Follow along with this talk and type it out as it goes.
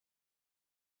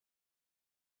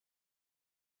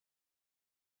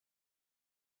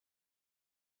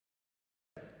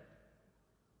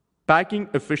Packing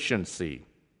efficiency.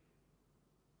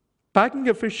 Packing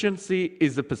efficiency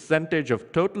is the percentage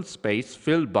of total space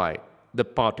filled by the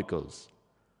particles.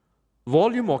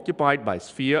 Volume occupied by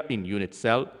sphere in unit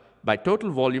cell by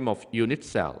total volume of unit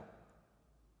cell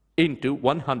into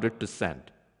 100%.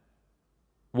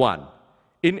 1.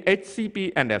 In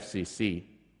HCP and FCC,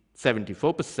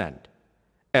 74%.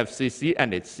 FCC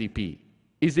and HCP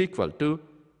is equal to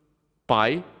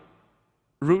pi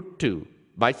root 2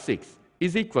 by 6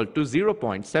 is equal to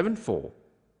 0.74.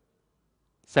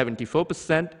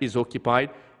 74% is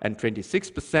occupied and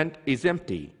 26% is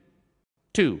empty.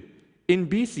 2. In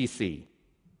BCC,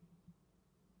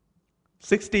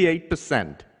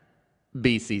 68%.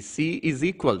 BCC is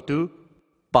equal to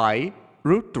pi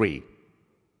root 3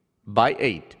 by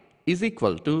 8 is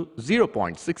equal to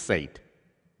 0.68.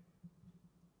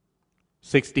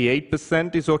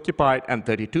 68% is occupied and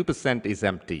 32% is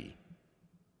empty.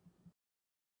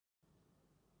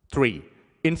 3.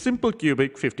 In simple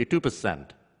cubic,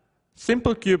 52%.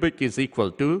 Simple cubic is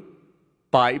equal to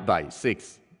pi by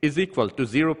 6 is equal to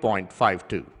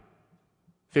 0.52.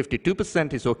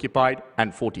 52% is occupied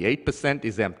and 48%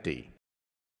 is empty.